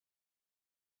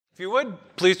you would,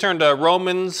 please turn to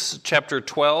Romans chapter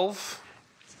 12.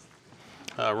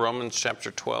 Romans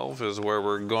chapter 12 is where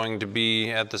we're going to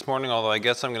be at this morning, although I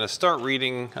guess I'm going to start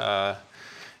reading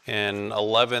in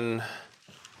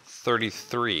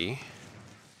 11:33,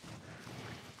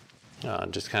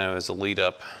 just kind of as a lead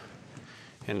up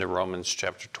into Romans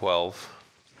chapter 12.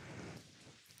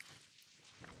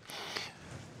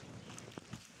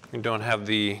 We don't have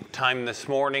the time this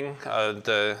morning.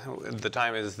 The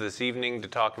time is this evening to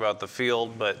talk about the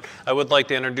field, but I would like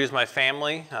to introduce my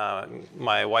family.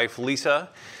 My wife Lisa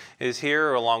is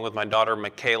here along with my daughter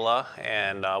Michaela,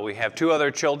 and we have two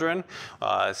other children.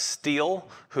 Steele,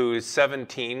 who is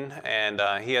 17, and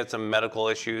he had some medical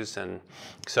issues, and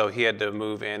so he had to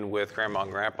move in with Grandma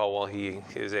and Grandpa while he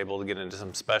is able to get into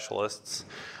some specialists.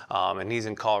 And he's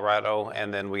in Colorado,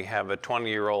 and then we have a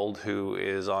 20-year-old who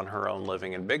is on her own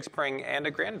living in Big Spring, and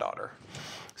a granddaughter.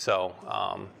 So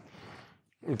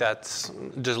that's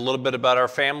just a little bit about our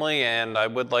family, and I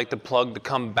would like to plug to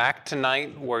come back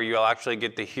tonight, where you'll actually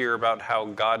get to hear about how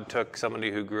God took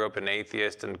somebody who grew up an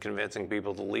atheist and convincing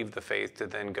people to leave the faith to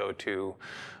then go to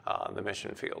the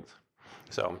mission field.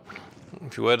 So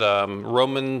if you would,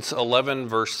 Romans 11,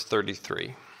 verse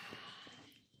 33.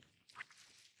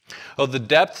 Oh, the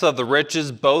depth of the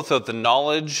riches, both of the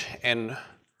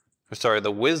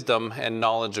the wisdom and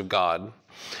knowledge of God.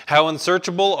 How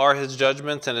unsearchable are his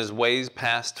judgments and his ways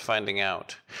past finding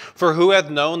out. For who hath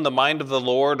known the mind of the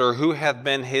Lord, or who hath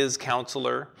been his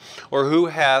counselor, or who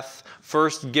hath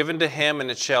first given to him, and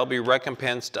it shall be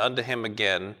recompensed unto him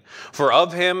again? For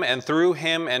of him, and through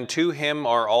him, and to him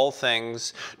are all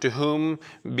things, to whom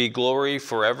be glory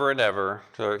forever and ever.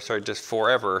 Just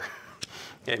forever.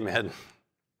 Amen.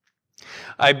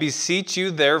 I beseech you,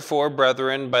 therefore,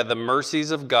 brethren, by the mercies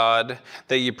of God,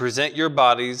 that ye present your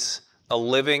bodies a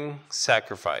living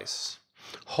sacrifice,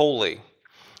 holy,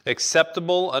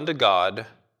 acceptable unto God,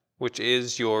 which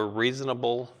is your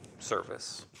reasonable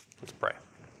service. Let's pray.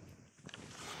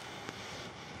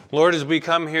 Lord, as we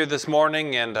come here this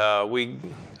morning and we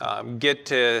get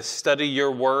to study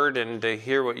your word and to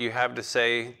hear what you have to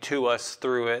say to us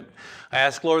through it, I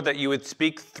ask, Lord, that you would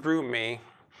speak through me.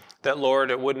 That, Lord,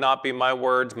 it would not be my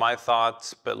words, my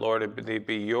thoughts, but, Lord, it would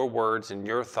be your words and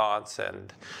your thoughts.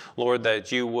 And, Lord,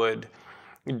 that you would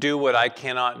do what I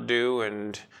cannot do,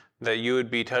 and that you would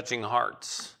be touching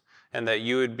hearts, and that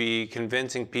you would be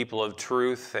convincing people of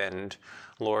truth. And,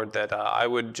 Lord, that I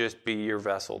would just be your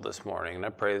vessel this morning. And I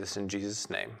pray this in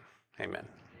Jesus' name. Amen.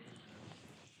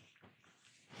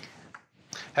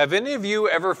 Have any of you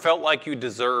ever felt like you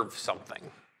deserve something?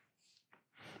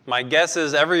 My guess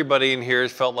is everybody in here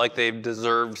has felt like they've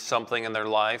deserved something in their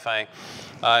life. I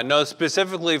know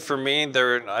specifically for me,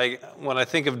 when I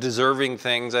think of deserving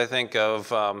things, I think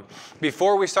of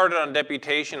before we started on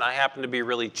deputation, I happened to be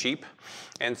really cheap.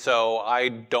 And so I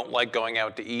don't like going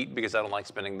out to eat because I don't like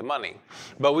spending the money.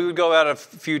 But we would go out a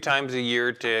few times a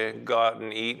year to go out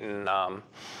and eat. And I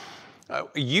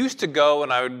used to go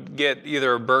and I would get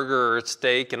either a burger or a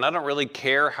steak. And I don't really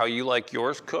care how you like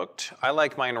yours cooked. I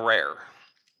like mine rare.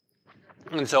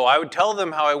 And so I would tell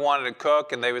them how I wanted to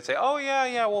cook, and they would say, oh,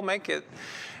 yeah, we'll make it.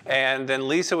 And then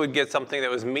Lisa would get something that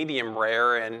was medium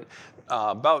rare, and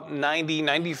about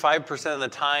 95% of the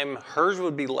time, hers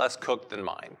would be less cooked than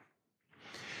mine.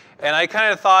 And I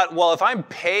kind of thought, well, if I'm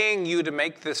paying you to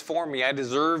make this for me, I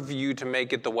deserve you to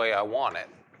make it the way I want it.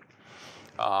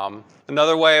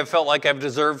 Another way I felt like I've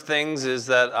deserved things is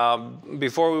that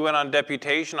before we went on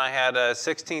deputation, I had a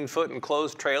 16-foot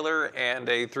enclosed trailer and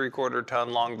a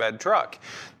 3/4-ton long bed truck.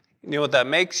 You know what that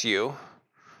makes you?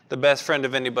 The best friend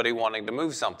of anybody wanting to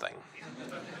move something.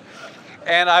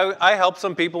 And I help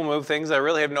some people move things. I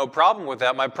really have no problem with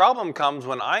that. My problem comes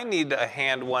when I need a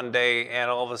hand one day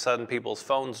and all of a sudden people's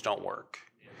phones don't work.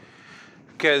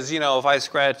 Because, if I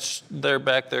scratch their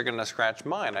back, they're going to scratch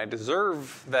mine. I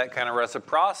deserve that kind of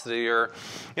reciprocity. Or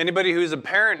anybody who's a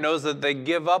parent knows that they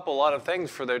give up a lot of things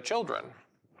for their children.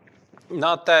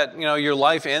 Not that, your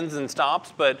life ends and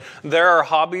stops, but there are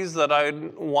hobbies that I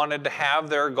wanted to have.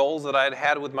 There are goals that I'd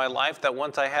had with my life that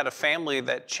once I had a family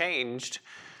that changed.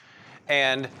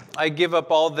 And I give up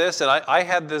all this, and I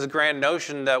had this grand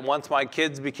notion that once my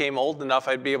kids became old enough,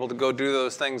 I'd be able to go do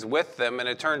those things with them, and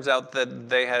it turns out that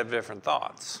they have different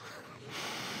thoughts.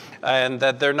 And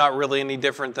that they're not really any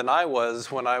different than I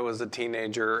was when I was a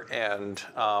teenager, and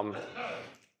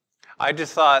I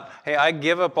just thought, hey, I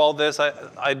give up all this,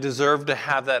 I deserve to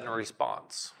have that in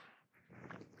response.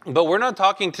 But we're not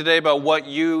talking today about what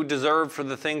you deserve for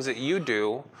the things that you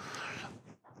do,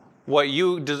 what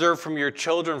you deserve from your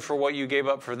children for what you gave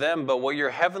up for them, but what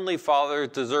your heavenly Father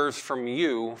deserves from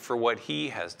you for what he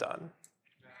has done.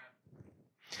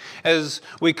 as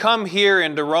we come here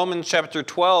into Romans chapter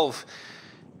 12,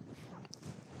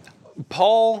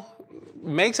 Paul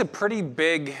makes a pretty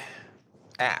big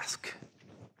ask.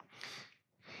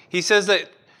 He says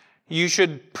that you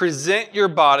should present your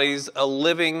bodies a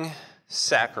living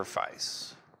sacrifice.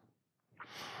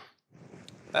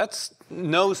 That's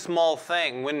no small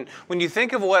thing. When you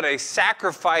think of what a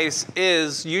sacrifice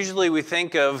is, usually we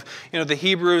think of, the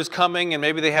Hebrews coming and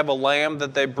maybe they have a lamb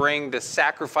that they bring to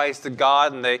sacrifice to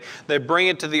God, and they bring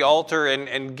it to the altar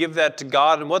and give that to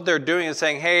God. And what they're doing is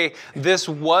saying, hey, this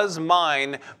was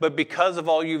mine, but because of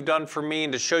all you've done for me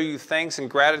and to show you thanks and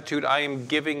gratitude, I am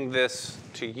giving this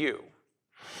to you.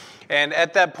 And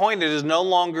at that point, it is no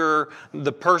longer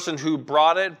the person who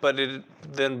brought it, but it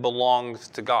then belongs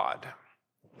to God.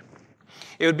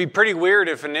 It would be pretty weird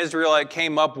if an Israelite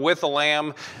came up with a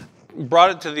lamb,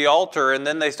 brought it to the altar, and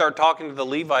then they start talking to the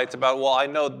Levites about, well, I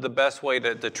know the best way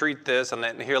to treat this, and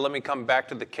then here, let me come back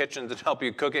to the kitchen to help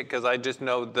you cook it because I just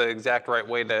know the exact right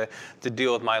way to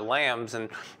deal with my lambs. And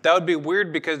that would be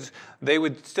weird because they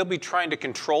would still be trying to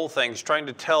control things, trying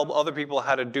to tell other people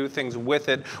how to do things with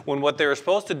it, when what they were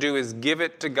supposed to do is give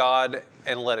it to God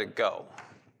and let it go.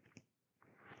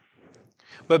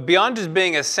 But beyond just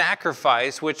being a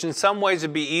sacrifice, which in some ways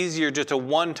would be easier just a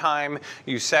one-time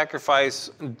you sacrifice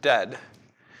dead,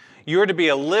 you are to be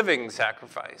a living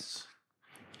sacrifice.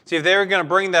 See, if they were going to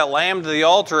bring that lamb to the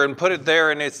altar and put it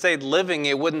there and it stayed living,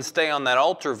 it wouldn't stay on that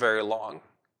altar very long.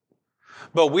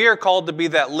 But we are called to be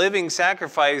that living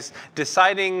sacrifice,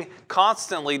 deciding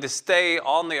constantly to stay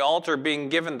on the altar being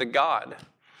given to God.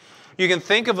 You can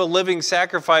think of a living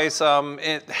sacrifice.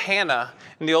 Hannah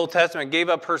in the Old Testament gave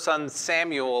up her son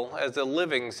Samuel as a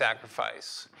living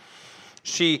sacrifice.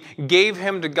 She gave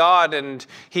him to God, and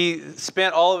he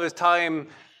spent all of his time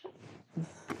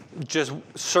just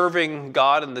serving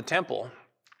God in the temple.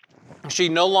 She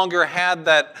no longer had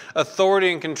that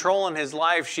authority and control in his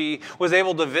life. She was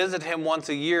able to visit him once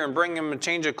a year and bring him a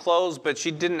change of clothes, but she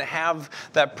didn't have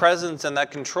that presence and that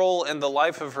control in the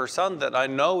life of her son that I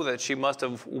know that she must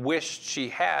have wished she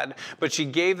had. But she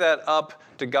gave that up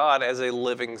to God as a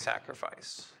living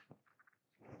sacrifice.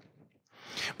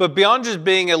 But beyond just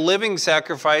being a living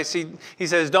sacrifice, he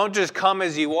says, don't just come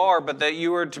as you are, but that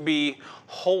you are to be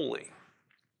holy.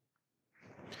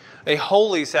 A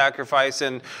holy sacrifice.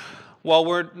 And while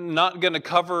we're not going to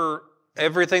cover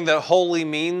everything that holy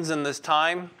means in this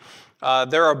time,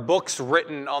 there are books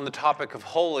written on the topic of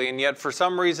holy, and yet for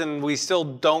some reason we still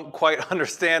don't quite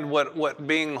understand what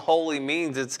being holy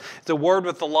means. It's a word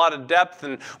with a lot of depth,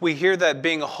 and we hear that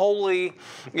being holy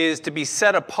is to be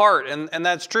set apart, and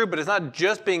that's true, but it's not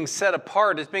just being set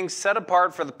apart. It's being set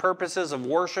apart for the purposes of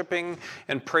worshiping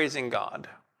and praising God.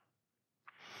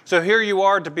 So here you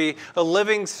are to be a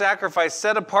living sacrifice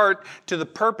set apart to the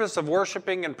purpose of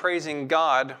worshiping and praising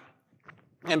God.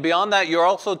 And beyond that, you're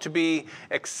also to be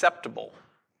acceptable.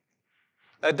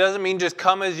 That doesn't mean just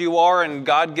come as you are and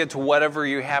God gets whatever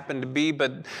you happen to be,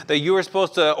 but that you are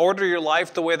supposed to order your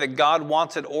life the way that God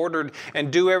wants it ordered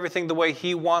and do everything the way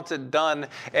He wants it done,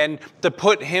 and to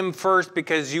put Him first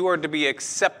because you are to be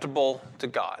acceptable to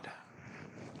God.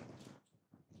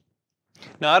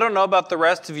 Now, I don't know about the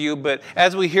rest of you, but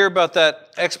as we hear about that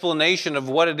explanation of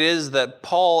what it is that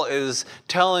Paul is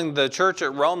telling the church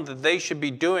at Rome that they should be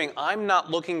doing, I'm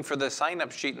not looking for the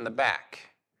sign-up sheet in the back.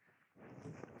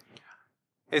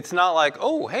 It's not like,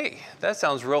 oh, hey, that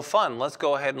sounds real fun. Let's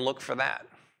go ahead and look for that.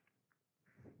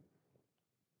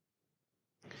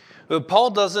 But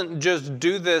Paul doesn't just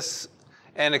do this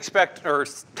and expect or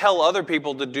tell other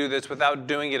people to do this without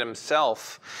doing it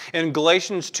himself. In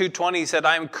Galatians 2:20, he said,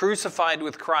 I am crucified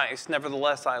with Christ,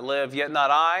 nevertheless I live, yet not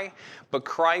I, but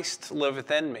Christ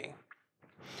liveth in me.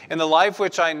 In the life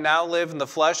which I now live in the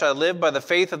flesh, I live by the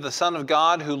faith of the Son of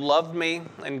God who loved me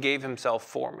and gave himself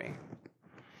for me.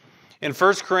 In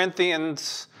 1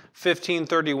 Corinthians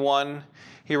 15:31,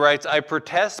 he writes, I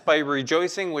protest by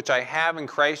rejoicing which I have in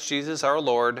Christ Jesus our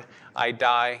Lord, I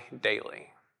die daily.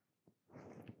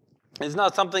 It's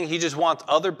not something he just wants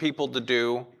other people to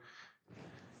do,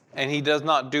 and he does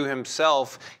not do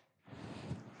himself.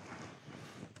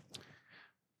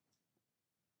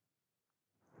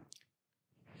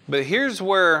 But here's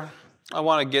where I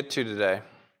want to get to today.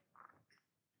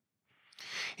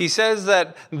 He says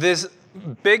that this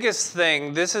biggest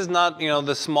thing, this is not,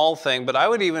 the small thing, but I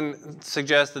would even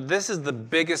suggest that this is the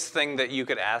biggest thing that you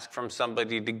could ask from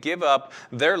somebody, to give up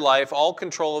their life, all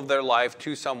control of their life,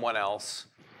 to someone else.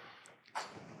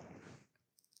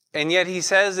 And yet he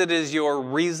says it is your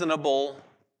reasonable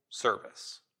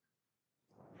service.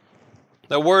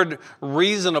 The word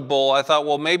reasonable, I thought,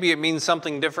 well, maybe it means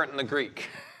something different in the Greek.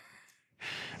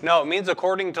 No, it means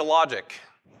according to logic.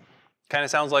 Kind of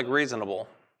sounds like reasonable.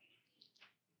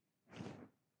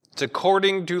 It's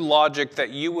according to logic that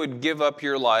you would give up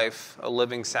your life a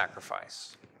living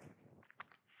sacrifice.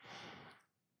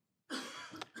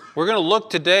 We're going to look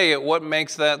today at what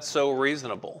makes that so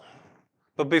reasonable.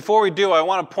 But before we do, I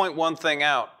want to point one thing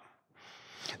out.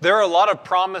 There are a lot of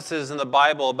promises in the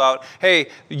Bible about, hey,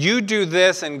 you do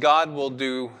this and God will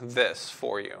do this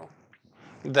for you.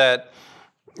 That,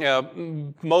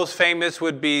 most famous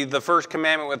would be the first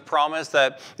commandment with promise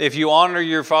that if you honor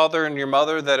your father and your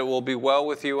mother, that it will be well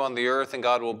with you on the earth and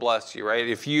God will bless you, right?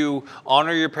 If you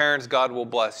honor your parents, God will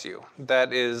bless you.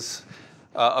 That is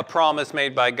a promise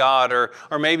made by God.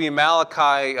 Or maybe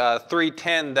Malachi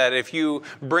 3:10, that if you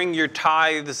bring your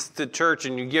tithes to church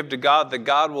and you give to God, that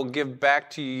God will give back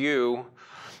to you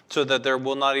so that there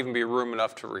will not even be room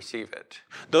enough to receive it.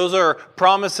 Those are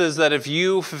promises that if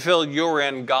you fulfill your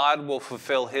end, God will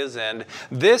fulfill his end.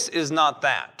 This is not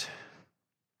that.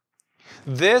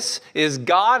 This is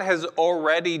God has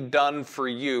already done for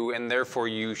you, and therefore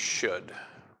you should.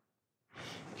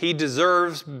 He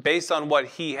deserves, based on what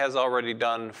he has already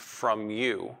done from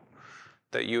you,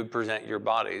 that you would present your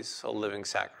bodies a living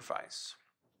sacrifice,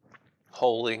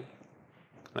 holy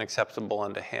and acceptable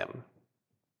unto him.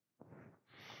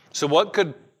 So what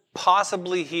could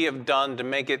possibly he have done to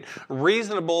make it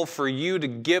reasonable for you to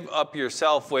give up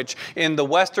yourself, which in the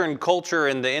Western culture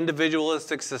and the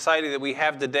individualistic society that we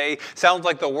have today sounds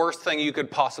like the worst thing you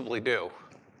could possibly do?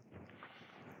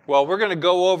 Well, we're going to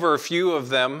go over a few of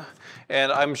them,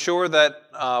 and I'm sure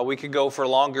that we could go for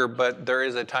longer, but there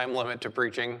is a time limit to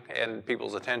preaching and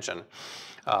people's attention.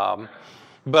 But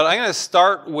I'm going to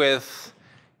start with,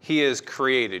 he has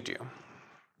created you.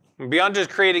 Beyond just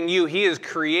creating you, he has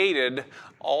created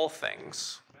all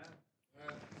things.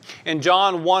 In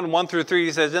John 1:1-3,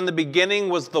 he says, in the beginning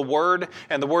was the Word,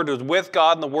 and the Word was with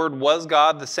God, and the Word was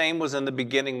God. The same was in the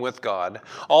beginning with God.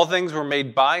 All things were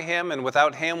made by him, and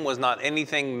without him was not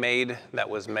anything made that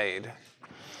was made.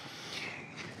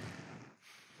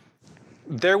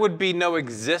 There would be no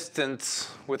existence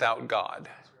without God.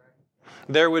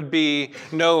 There would be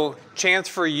no chance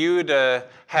for you to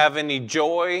have any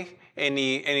joy,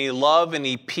 any love,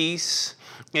 any peace,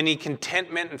 any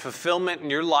contentment and fulfillment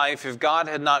in your life if God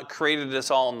had not created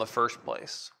us all in the first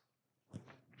place.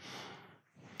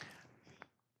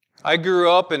 I grew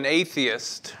up an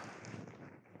atheist,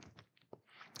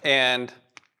 and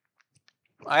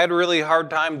I had a really hard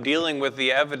time dealing with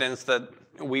the evidence that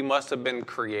we must have been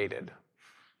created.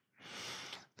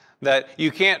 That you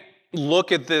can't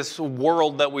look at this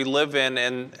world that we live in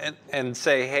and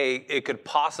say, hey, it could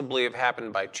possibly have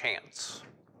happened by chance.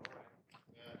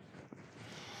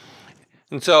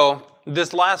 And so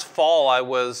this last fall, I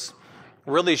was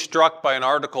really struck by an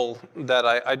article that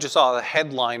I just saw the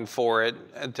headline for it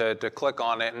to click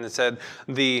on it, and it said,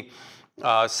 the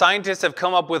scientists have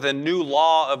come up with a new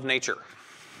law of nature.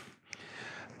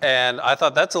 And I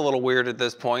thought that's a little weird at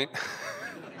this point.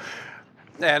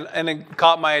 And it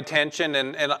caught my attention,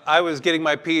 and I was getting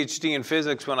my PhD in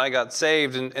physics when I got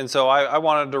saved, and so I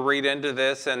wanted to read into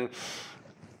this. And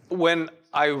when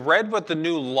I read what the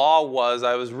new law was,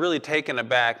 I was really taken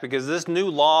aback, because this new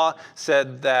law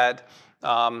said that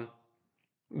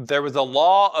there was a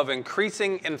law of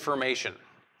increasing information.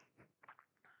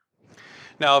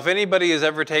 Now, if anybody has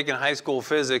ever taken high school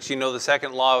physics, you know the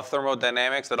second law of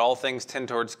thermodynamics, that all things tend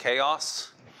towards chaos.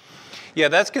 Yeah,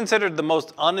 that's considered the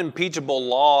most unimpeachable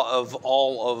law of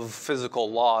all of physical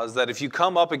laws, that if you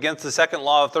come up against the second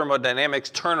law of thermodynamics,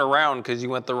 turn around because you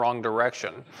went the wrong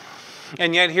direction.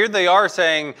 And yet here they are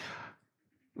saying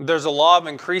there's a law of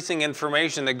increasing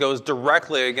information that goes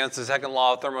directly against the second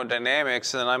law of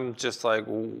thermodynamics, and I'm just like,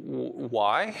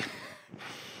 why?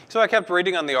 So I kept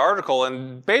reading on the article,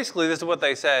 and basically this is what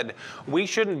they said: we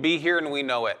shouldn't be here and we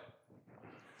know it.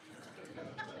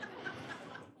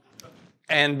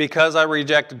 And because I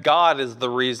reject God is the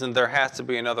reason, there has to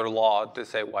be another law to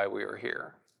say why we are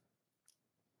here.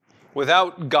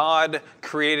 Without God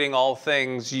creating all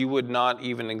things, you would not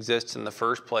even exist in the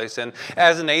first place. And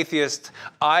as an atheist,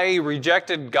 I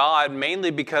rejected God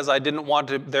mainly because I didn't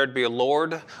want there to be a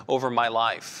Lord over my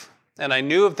life. And I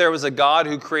knew if there was a God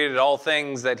who created all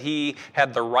things, that he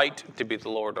had the right to be the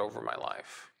Lord over my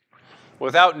life.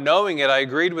 Without knowing it, I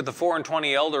agreed with the 4 and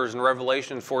 20 elders in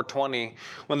Revelation 4:20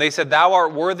 when they said, "Thou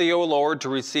art worthy, O Lord, to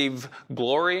receive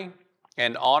glory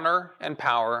and honor and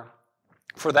power,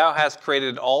 for thou hast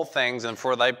created all things, and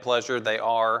for thy pleasure they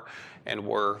are and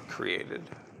were created."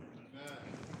 Amen.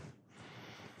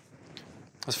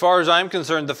 As far as I'm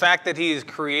concerned, the fact that he has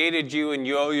created you and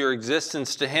you owe your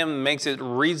existence to him makes it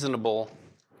reasonable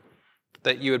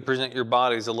that you would present your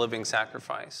bodies a living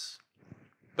sacrifice.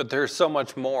 But there's so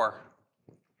much more.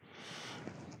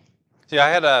 See, I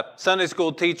had a Sunday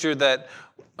school teacher that,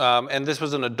 and this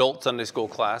was an adult Sunday school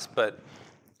class, but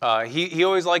he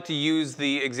always liked to use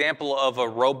the example of a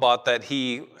robot that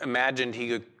he imagined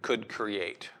he could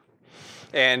create.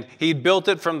 And he built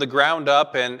it from the ground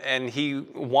up, and he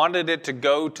wanted it to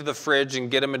go to the fridge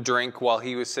and get him a drink while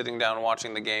he was sitting down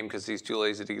watching the game because he's too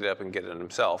lazy to get up and get it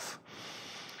himself.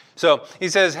 So he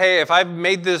says, hey, if I've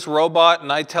made this robot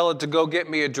and I tell it to go get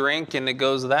me a drink and it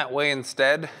goes that way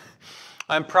instead,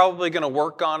 I'm probably going to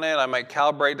work on it. I might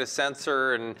calibrate a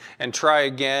sensor and try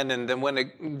again. And then when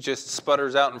it just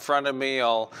sputters out in front of me,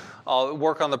 I'll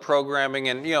work on the programming.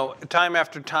 And, time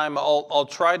after time, I'll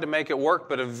try to make it work.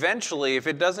 But eventually, if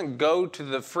it doesn't go to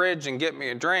the fridge and get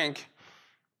me a drink,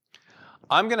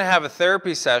 I'm going to have a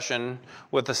therapy session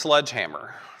with a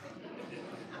sledgehammer.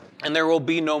 And there will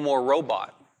be no more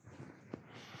robot.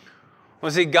 Well,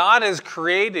 see, God has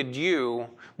created you,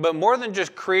 but more than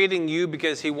just creating you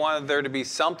because he wanted there to be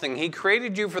something, he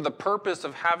created you for the purpose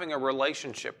of having a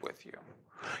relationship with you.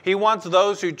 He wants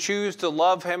those who choose to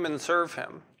love him and serve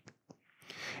him.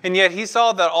 And yet he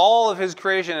saw that all of his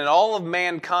creation and all of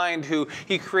mankind who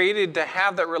he created to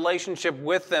have that relationship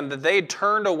with them, that they had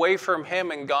turned away from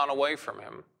him and gone away from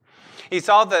him. He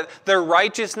saw that their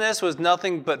righteousness was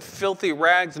nothing but filthy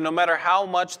rags. No matter how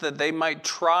much that they might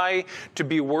try to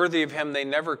be worthy of him, they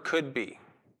never could be.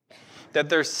 That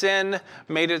their sin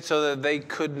made it so that they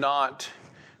could not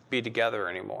be together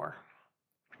anymore.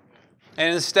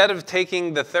 And instead of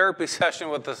taking the therapy session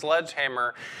with the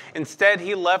sledgehammer, instead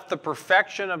he left the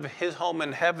perfection of his home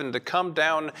in heaven to come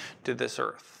down to this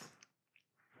earth,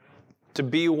 to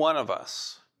be one of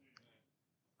us.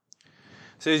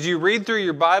 So as you read through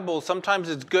your Bible, sometimes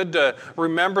it's good to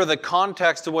remember the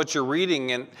context of what you're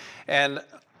reading. And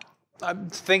I'm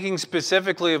thinking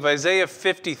specifically of Isaiah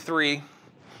 53.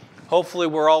 Hopefully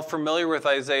we're all familiar with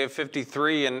Isaiah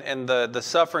 53 and the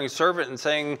suffering servant and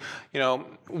saying,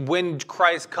 when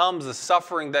Christ comes, the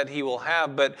suffering that he will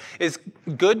have. But it's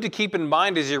good to keep in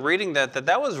mind as you're reading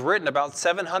that was written about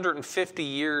 750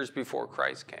 years before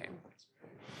Christ came.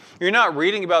 You're not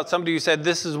reading about somebody who said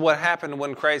this is what happened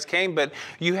when Christ came, but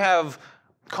you have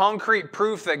concrete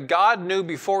proof that God knew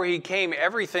before he came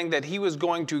everything that he was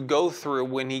going to go through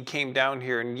when he came down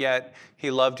here, and yet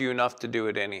he loved you enough to do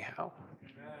it anyhow.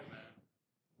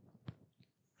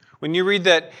 When you read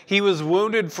that he was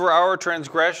wounded for our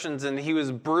transgressions and he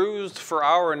was bruised for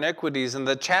our iniquities, and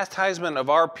the chastisement of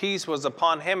our peace was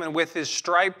upon him, and with his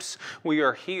stripes we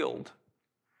are healed.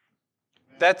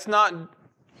 That's not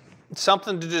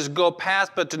something to just go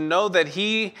past, but to know that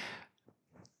he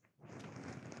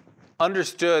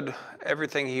understood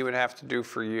everything he would have to do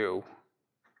for you,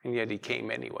 and yet he came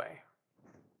anyway.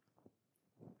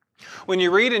 When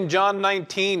you read in John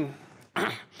 19,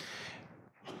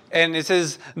 and it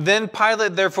says, then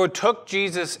Pilate therefore took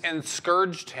Jesus and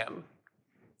scourged him.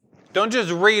 Don't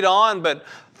just read on, but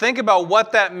think about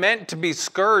what that meant to be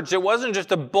scourged. It wasn't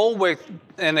just a bullwhip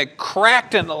and it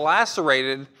cracked and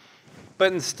lacerated,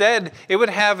 but instead it would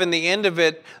have in the end of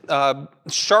it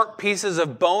sharp pieces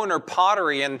of bone or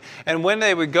pottery. And when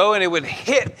they would go and it would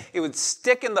hit, it would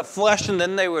stick in the flesh and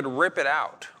then they would rip it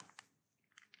out.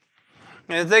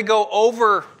 And as they go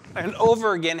over and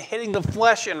over again, hitting the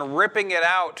flesh and ripping it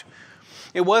out,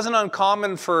 it wasn't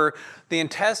uncommon for the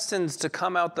intestines to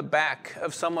come out the back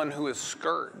of someone who is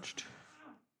scourged.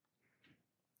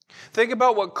 Think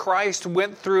about what Christ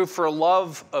went through for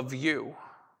love of you.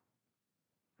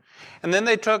 And then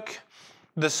they took,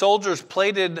 the soldiers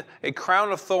plaited a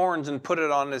crown of thorns and put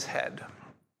it on his head.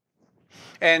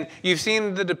 And you've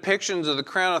seen the depictions of the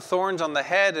crown of thorns on the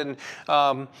head,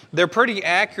 and they're pretty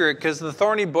accurate because the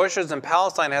thorny bushes in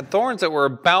Palestine had thorns that were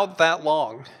about that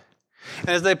long. And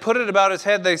as they put it about his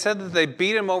head, they said that they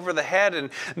beat him over the head, and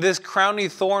this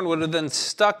crowny thorn would have then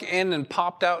stuck in and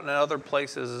popped out in other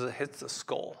places as it hits the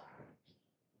skull.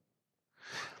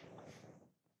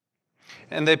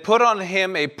 And they put on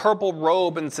him a purple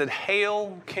robe and said,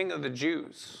 "Hail, King of the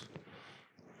Jews."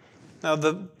 Now,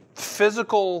 the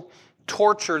physical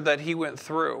torture that he went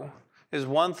through is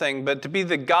one thing, but to be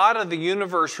the God of the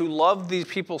universe who loved these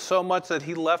people so much that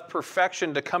he left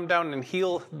perfection to come down and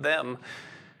heal them,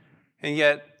 and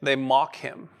yet they mock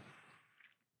him.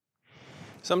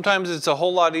 Sometimes it's a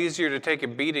whole lot easier to take a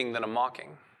beating than a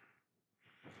mocking.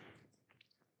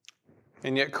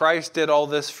 And yet Christ did all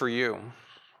this for you.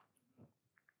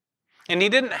 And he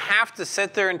didn't have to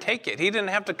sit there and take it. He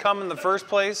didn't have to come in the first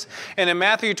place. And in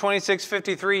Matthew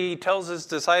 26:53, he tells his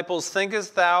disciples,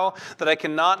 "Thinkest thou that I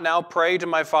cannot now pray to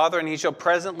my Father, and he shall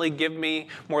presently give me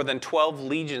more than 12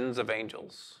 legions of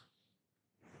angels?"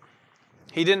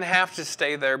 He didn't have to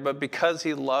stay there, but because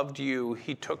he loved you,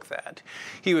 he took that.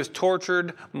 He was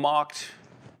tortured, mocked,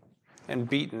 and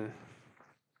beaten.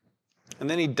 And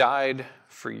then he died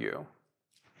for you.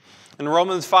 In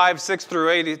Romans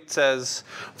 5:6-8, it says,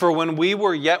 "For when we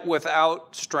were yet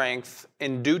without strength,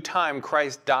 in due time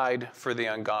Christ died for the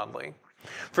ungodly.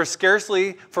 For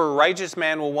scarcely for a righteous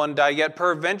man will one die, yet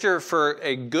peradventure for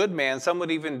a good man some would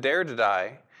even dare to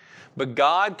die. But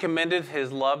God commended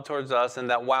his love towards us, in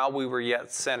that while we were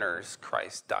yet sinners,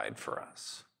 Christ died for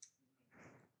us."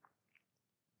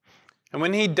 And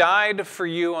when he died for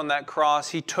you on that cross,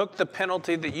 he took the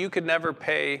penalty that you could never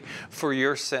pay for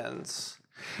your sins,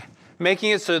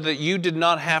 making it so that you did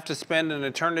not have to spend an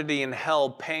eternity in hell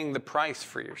paying the price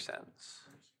for your sins.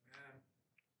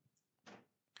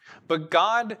 But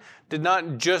God did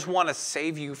not just want to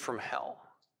save you from hell.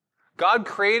 God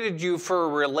created you for a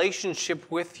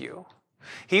relationship with you.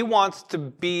 He wants to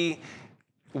be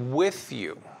with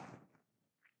you.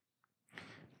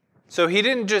 So he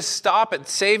didn't just stop at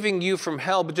saving you from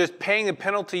hell, but just paying a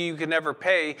penalty you could never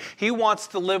pay. He wants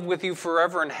to live with you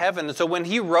forever in heaven. And so when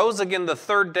he rose again the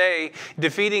third day,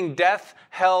 defeating death,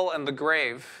 hell, and the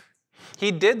grave,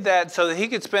 he did that so that he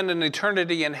could spend an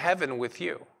eternity in heaven with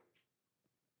you.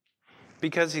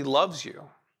 Because he loves you.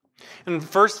 In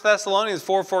 1 Thessalonians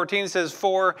 4:14 says,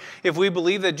 "For if we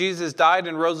believe that Jesus died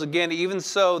and rose again, even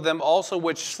so them also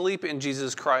which sleep in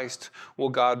Jesus Christ will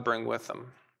God bring with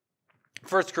them."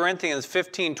 1 Corinthians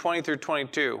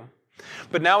 15:20-22.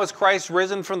 "But now is Christ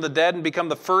risen from the dead and become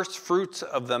the first fruits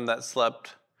of them that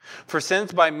slept. For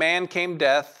since by man came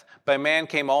death, by man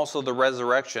came also the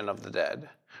resurrection of the dead.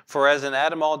 For as in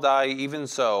Adam all die, even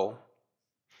so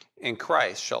in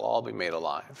Christ shall all be made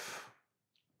alive."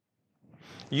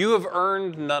 You have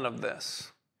earned none of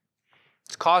this.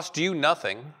 It's cost you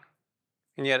nothing,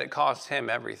 and yet it cost him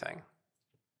everything.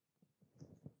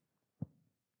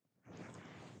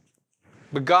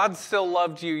 But God still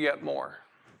loved you yet more.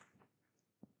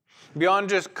 Beyond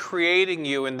just creating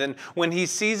you, and then when he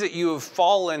sees that you have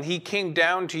fallen, he came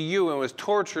down to you and was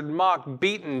tortured, mocked,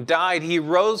 beaten, died. He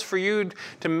rose for you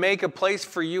to make a place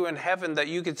for you in heaven that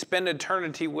you could spend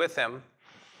eternity with him.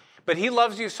 But he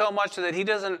loves you so much that he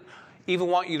doesn't even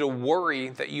want you to worry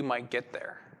that you might get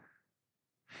there.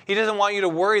 He doesn't want you to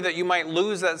worry that you might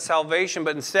lose that salvation,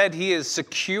 but instead he has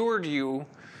secured you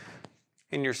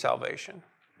in your salvation.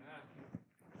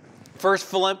 First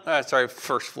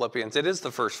Philippians. It is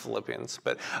the first Philippians,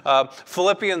 but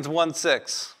Philippians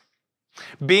 1:6.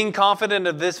 "Being confident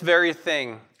of this very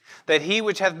thing, that he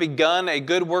which hath begun a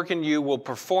good work in you will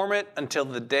perform it until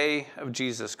the day of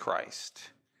Jesus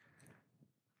Christ."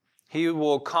 He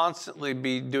will constantly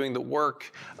be doing the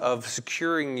work of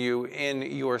securing you in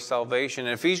your salvation.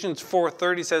 Ephesians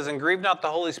 4:30 says, "And grieve not the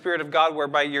Holy Spirit of God,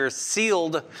 whereby you are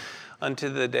sealed unto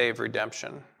the day of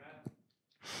redemption."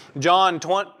 John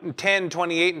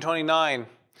 10:28-29.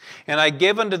 "And I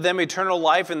give unto them eternal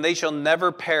life, and they shall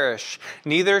never perish,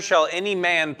 neither shall any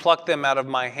man pluck them out of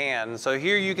my hand." So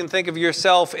here you can think of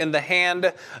yourself in the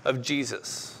hand of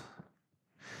Jesus.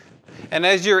 And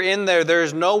as you're in there,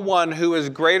 there's no one who is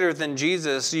greater than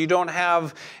Jesus. You don't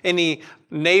have any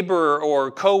neighbor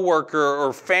or coworker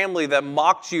or family that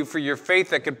mocked you for your faith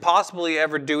that could possibly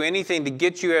ever do anything to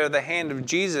get you out of the hand of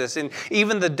Jesus. And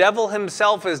even the devil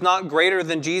himself is not greater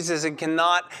than Jesus and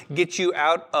cannot get you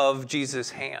out of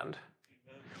Jesus' hand.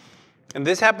 And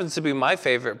this happens to be my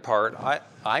favorite part.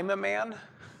 I'm a man.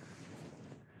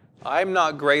 I'm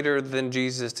not greater than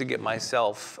Jesus to get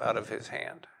myself out of his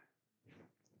hand.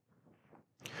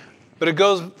 But it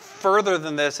goes further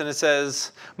than this, and it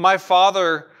says, "My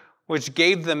Father which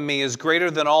gave them me is greater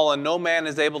than all, and no man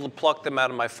is able to pluck them out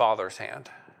of my Father's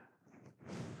hand."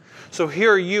 So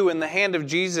here are you in the hand of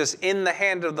Jesus, in the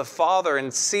hand of the Father,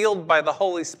 and sealed by the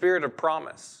Holy Spirit of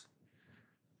promise.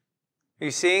 Are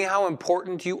you seeing how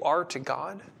important you are to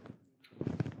God?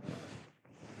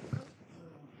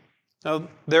 Now,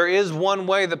 there is one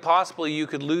way that possibly you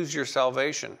could lose your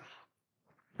salvation.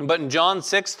 But in John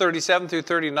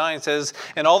 6:37-39 it says,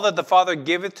 "And all that the Father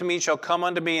giveth to me shall come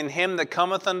unto me, and him that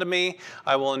cometh unto me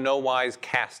I will in no wise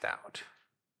cast out.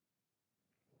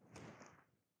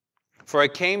 For I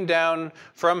came down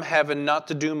from heaven not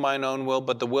to do mine own will,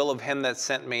 but the will of him that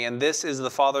sent me. And this is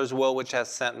the Father's will which hath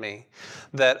sent me,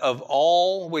 that of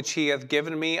all which he hath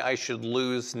given me I should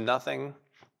lose nothing,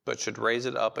 but should raise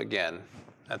it up again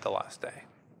at the last day."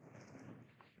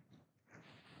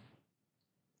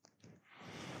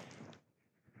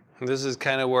 This is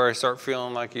kind of where I start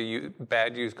feeling like a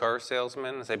bad used car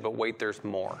salesman and say, but wait, there's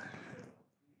more.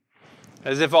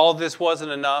 As if all this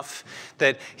wasn't enough,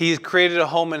 that He's created a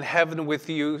home in heaven with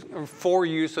you, for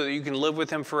you, so that you can live with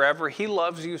Him forever. He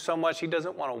loves you so much, He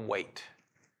doesn't want to wait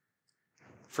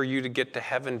for you to get to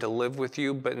heaven to live with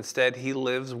you, but instead He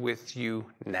lives with you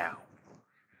now.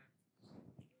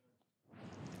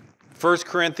 1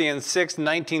 Corinthians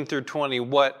 6:19-20,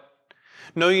 what?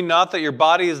 Know ye not that your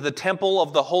body is the temple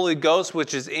of the Holy Ghost,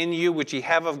 which is in you, which ye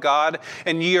have of God,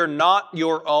 and ye are not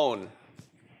your own,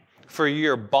 for ye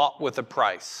are bought with a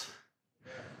price.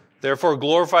 Therefore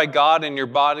glorify God in your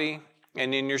body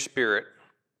and in your spirit,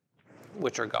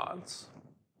 which are God's.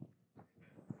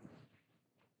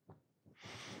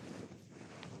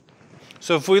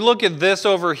 So if we look at this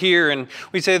over here and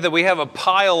we say that we have a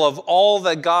pile of all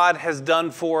that God has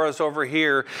done for us over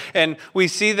here, and we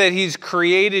see that He's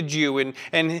created you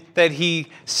and that He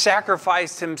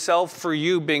sacrificed Himself for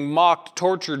you, being mocked,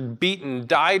 tortured, beaten,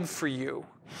 died for you.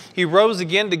 He rose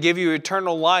again to give you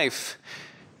eternal life.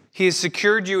 He has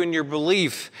secured you in your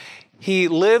belief. He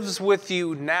lives with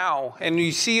you now, and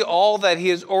you see all that He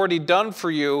has already done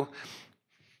for you.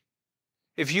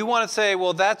 If you want to say,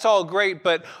 well, that's all great,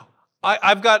 but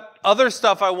I've got other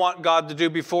stuff I want God to do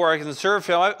before I can serve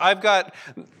Him. I've got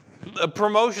a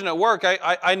promotion at work.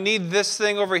 I need this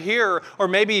thing over here. Or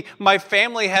maybe my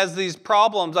family has these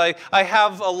problems. I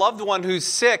have a loved one who's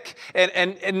sick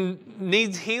and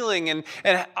needs healing. And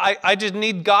I just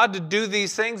need God to do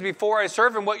these things before I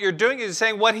serve Him. What you're doing is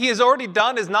saying what He has already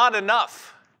done is not enough.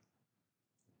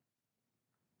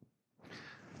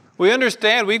 We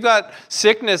understand we've got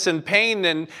sickness and pain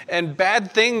and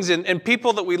bad things and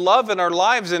people that we love in our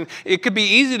lives. And it could be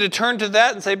easy to turn to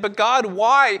that and say, but God,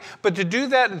 why? But to do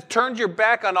that, it turns your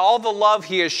back on all the love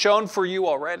He has shown for you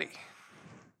already.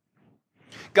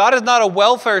 God is not a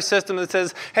welfare system that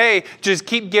says, hey, just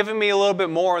keep giving me a little bit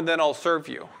more and then I'll serve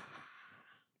you.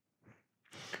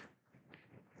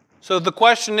 So the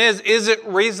question is it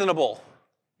reasonable?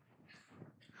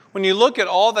 When you look at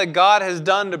all that God has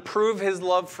done to prove His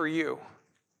love for you,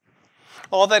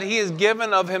 all that He has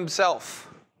given of Himself,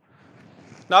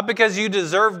 not because you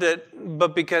deserved it,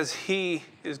 but because He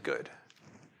is good.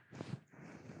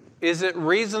 Is it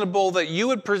reasonable that you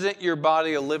would present your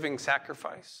body a living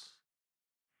sacrifice,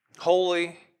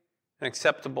 holy and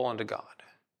acceptable unto God?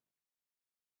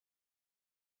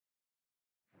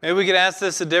 Maybe we could ask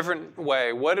this a different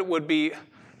way. What it would be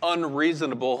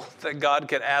unreasonable that God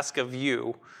could ask of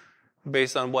you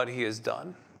based on what He has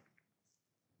done?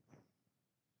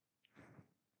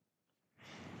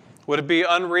 Would it be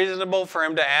unreasonable for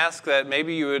Him to ask that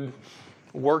maybe you would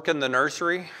work in the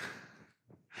nursery?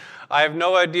 I have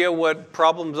no idea what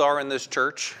problems are in this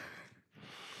church,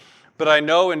 but I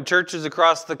know in churches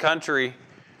across the country,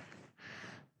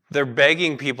 they're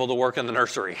begging people to work in the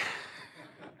nursery.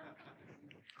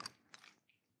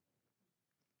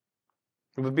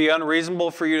 It would be unreasonable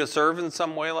for you to serve in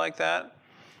some way like that.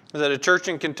 I was at a church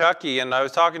in Kentucky, and I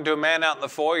was talking to a man out in the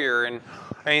foyer, and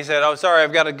he said, oh, sorry,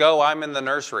 I've got to go. I'm in the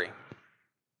nursery.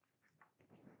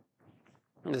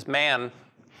 And this man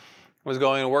was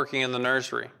going and working in the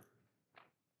nursery.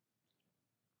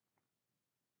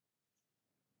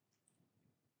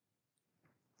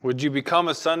 Would you become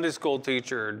a Sunday school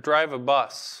teacher or drive a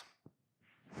bus?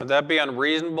 Would that be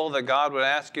unreasonable that God would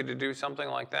ask you to do something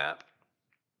like that?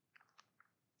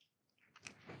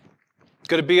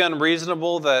 Could it be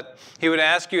unreasonable that He would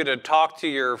ask you to talk to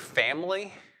your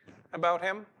family about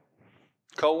Him?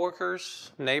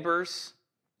 Coworkers, neighbors,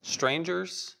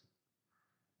 strangers?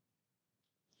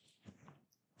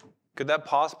 Could that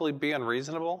possibly be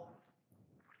unreasonable?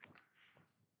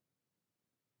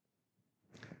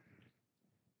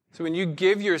 So when you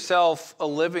give yourself a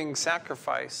living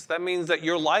sacrifice, that means that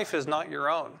your life is not your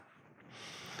own.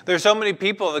 There's so many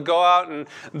people that go out and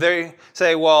they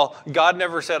say, well, God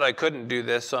never said I couldn't do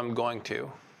this, so I'm going to.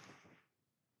 You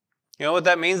know what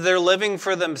that means? They're living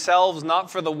for themselves, not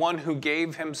for the one who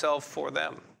gave Himself for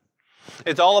them.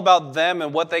 It's all about them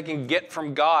and what they can get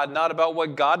from God, not about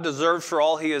what God deserves for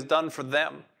all He has done for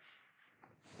them.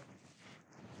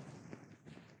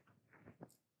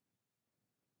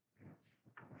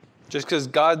 Just because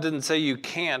God didn't say you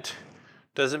can't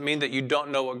doesn't mean that you don't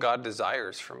know what God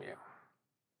desires from you.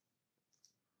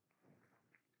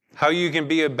 How you can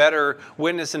be a better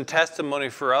witness and testimony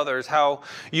for others. How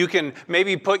you can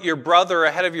maybe put your brother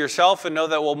ahead of yourself and know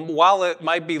that, well, while it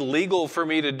might be legal for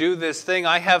me to do this thing,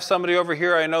 I have somebody over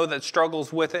here I know that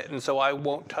struggles with it, and so I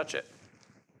won't touch it.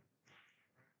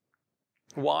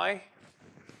 Why?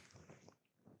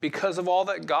 Because of all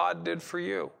that God did for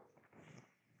you.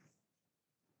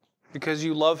 Because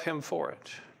you love Him for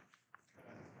it.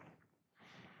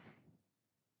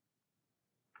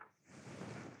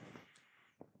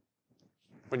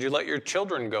 Would you let your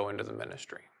children go into the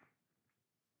ministry?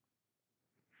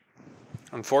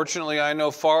 Unfortunately, I know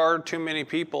far too many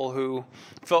people who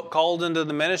felt called into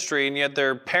the ministry, and yet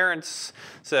their parents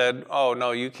said, "Oh,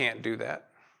 no, you can't do that.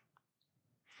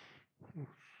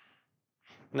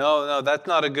 No, that's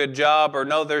not a good job," or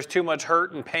 "No, there's too much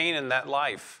hurt and pain in that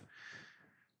life."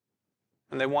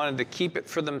 And they wanted to keep it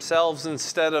for themselves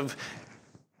instead of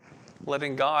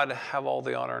letting God have all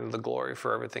the honor and the glory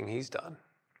for everything He's done.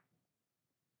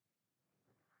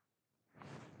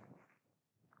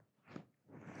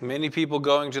 Many people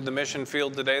going to the mission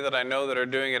field today that I know that are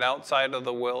doing it outside of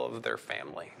the will of their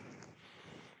family.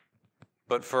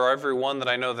 But for every one that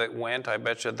I know that went, I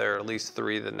bet you there are at least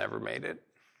 3 that never made it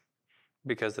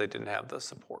because they didn't have the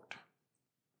support.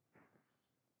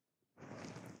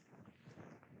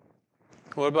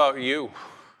 What about you?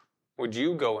 Would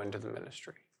you go into the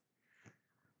ministry?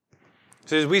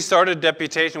 So as we started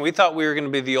deputation, we thought we were going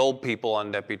to be the old people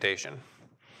on deputation.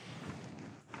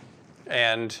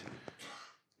 And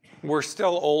we're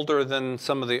still older than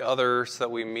some of the others that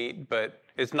we meet, but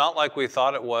it's not like we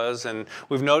thought it was. And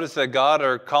we've noticed that God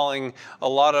are calling a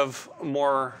lot of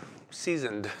more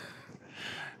seasoned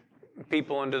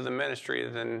people into the ministry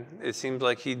than it seems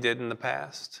like He did in the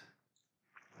past.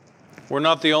 We're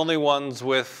not the only ones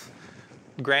with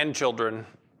grandchildren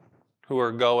who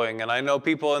are going. And I know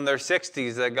people in their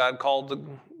 60s that God called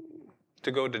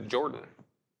to go to Jordan.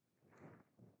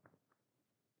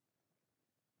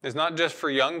 It's not just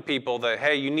for young people that,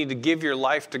 hey, you need to give your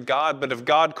life to God, but if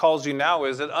God calls you now,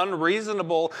 is it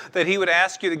unreasonable that He would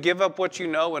ask you to give up what you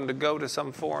know and to go to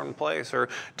some foreign place or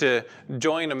to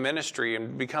join a ministry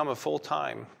and become a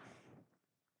full-time?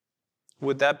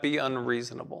 Would that be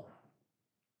unreasonable?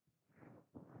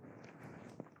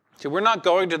 See, we're not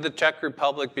going to the Czech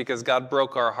Republic because God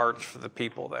broke our hearts for the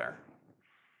people there.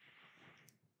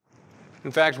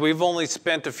 In fact, we've only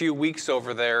spent a few weeks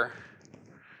over there,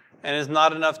 and it's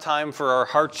not enough time for our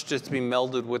hearts just to be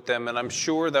melded with them. And I'm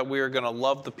sure that we are going to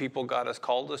love the people God has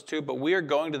called us to, but we are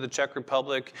going to the Czech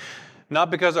Republic not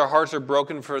because our hearts are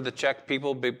broken for the Czech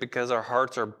people, but because our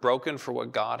hearts are broken for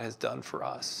what God has done for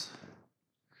us.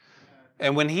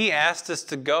 And when He asked us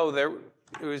to go,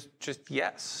 it was just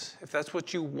yes. If that's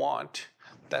what you want,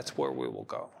 that's where we will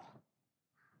go.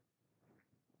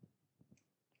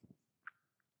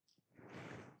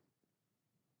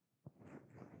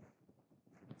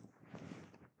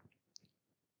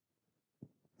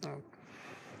 I'll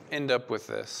end up with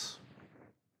this.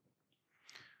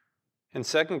 In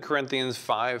 2 Corinthians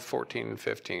 5:14 and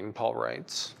 15, Paul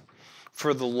writes,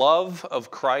 "For the love of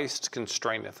Christ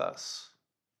constraineth us,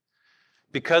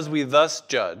 because we thus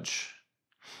judge,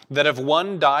 that if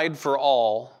one died for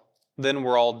all, then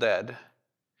we're all dead.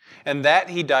 And that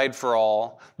He died for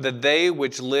all, that they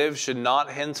which live should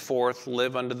not henceforth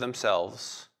live unto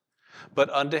themselves, but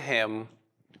unto Him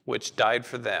which died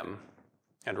for them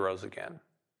and rose again."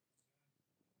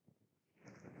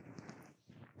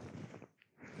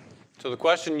 So the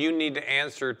question you need to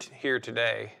answer here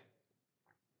today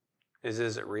is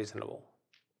it reasonable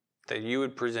that you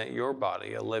would present your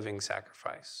body a living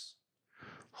sacrifice,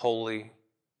 holy,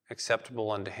 acceptable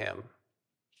unto Him?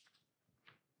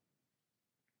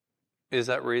 Is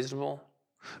that reasonable?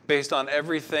 Based on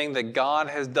everything that God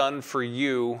has done for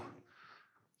you,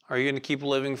 are you going to keep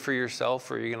living for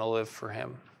yourself, or are you going to live for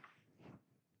Him?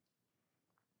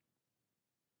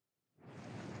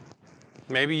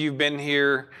 Maybe you've been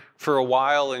here for a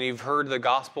while and you've heard the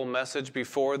gospel message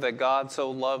before that God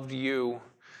so loved you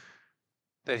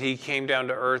that He came down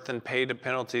to earth and paid a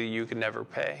penalty that you could never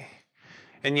pay.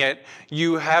 And yet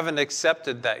you haven't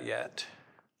accepted that yet.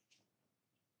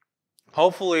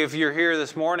 Hopefully, if you're here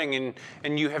this morning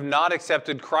and you have not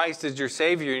accepted Christ as your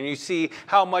Savior and you see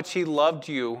how much He loved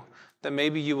you, then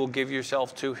maybe you will give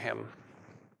yourself to Him.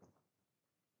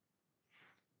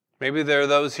 Maybe there are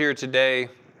those here today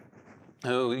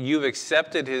who you've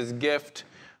accepted His gift,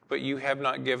 but you have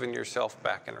not given yourself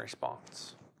back in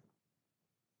response.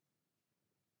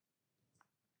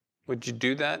 Would you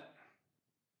do that?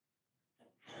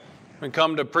 We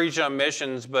come to preach on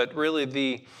missions, but really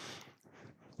the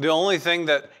only thing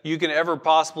that you can ever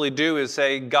possibly do is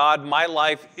say, God, my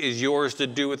life is yours to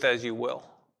do with as you will.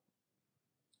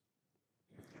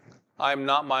 I'm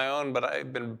not my own, but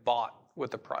I've been bought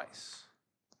with a price.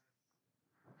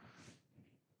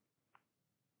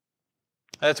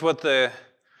 That's what the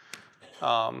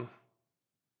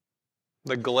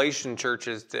Galatian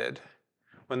churches did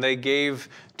when they gave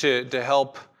to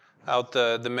help out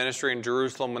the ministry in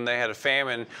Jerusalem when they had a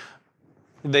famine.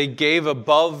 They gave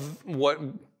above what,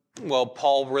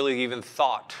 Paul really even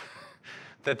thought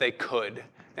that they could,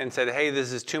 and said, hey,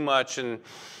 this is too much. And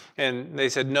And they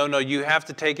said, no, you have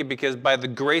to take it because by the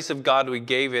grace of God we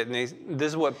gave it. And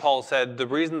this is what Paul said. The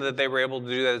reason that they were able to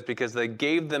do that is because they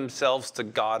gave themselves to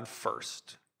God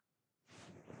first.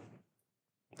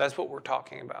 That's what we're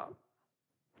talking about.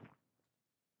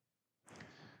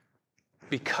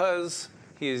 Because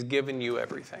he has given you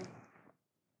everything.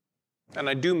 And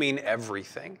I do mean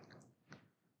everything.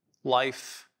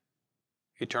 Life,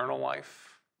 eternal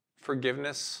life,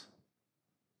 forgiveness.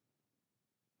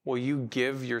 Will you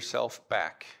give yourself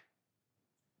back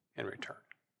in return?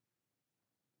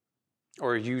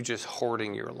 Or are you just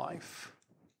hoarding your life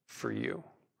for you?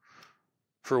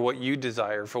 For what you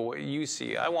desire, for what you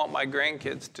see? I want my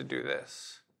grandkids to do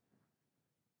this.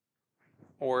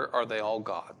 Or are they all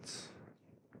God's?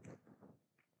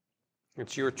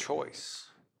 It's your choice.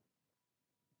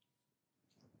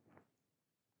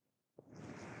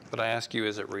 But I ask you,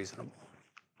 is it reasonable?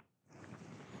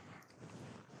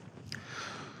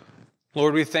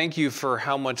 Lord, we thank you for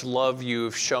how much love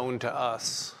you've shown to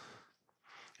us.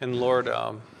 And Lord,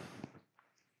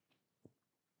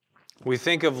 we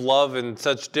think of love in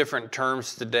such different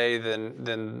terms today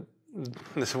than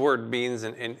this word means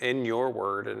in your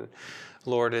word. And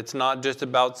Lord, it's not just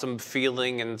about some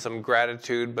feeling and some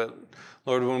gratitude, but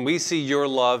Lord, when we see your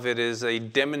love, it is a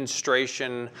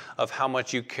demonstration of how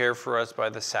much you care for us by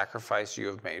the sacrifice you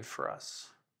have made for us.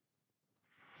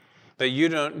 That you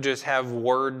don't just have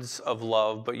words of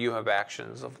love, but you have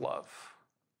actions of love.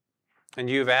 And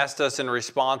you've asked us in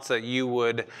response that you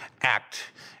would act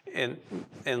in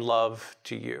love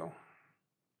to you.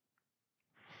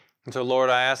 And so, Lord,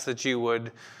 I ask that you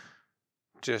would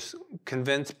just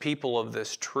convince people of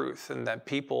this truth, and that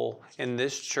people in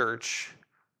this church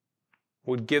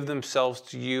would give themselves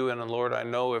to you. And Lord, I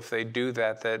know if they do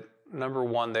that, number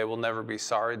one, they will never be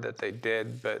sorry that they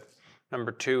did, but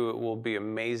number two, it will be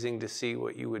amazing to see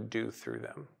what you would do through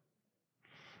them.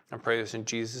 I pray this in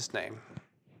Jesus' name.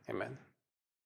 Amen.